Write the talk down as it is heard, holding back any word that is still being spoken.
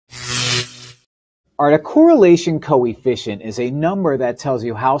All right, a correlation coefficient is a number that tells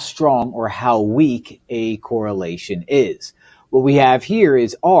you how strong or how weak a correlation is. What we have here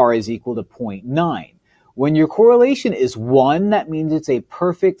is R is equal to 0.9. When your correlation is 1, that means it's a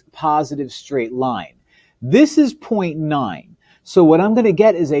perfect positive straight line. This is 0.9. So what I'm going to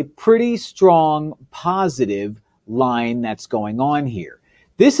get is a pretty strong positive line that's going on here.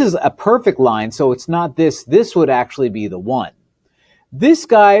 This is a perfect line, so it's not this. This would actually be the 1. This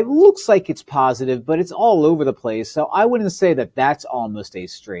guy looks like it's positive, but it's all over the place, so I wouldn't say that that's almost a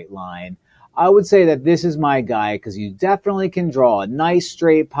straight line. I would say that this is my guy because you definitely can draw a nice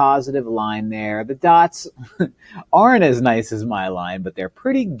straight positive line there. The dots aren't as nice as my line, but they're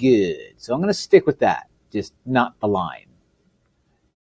pretty good, so I'm going to stick with that, just not the line.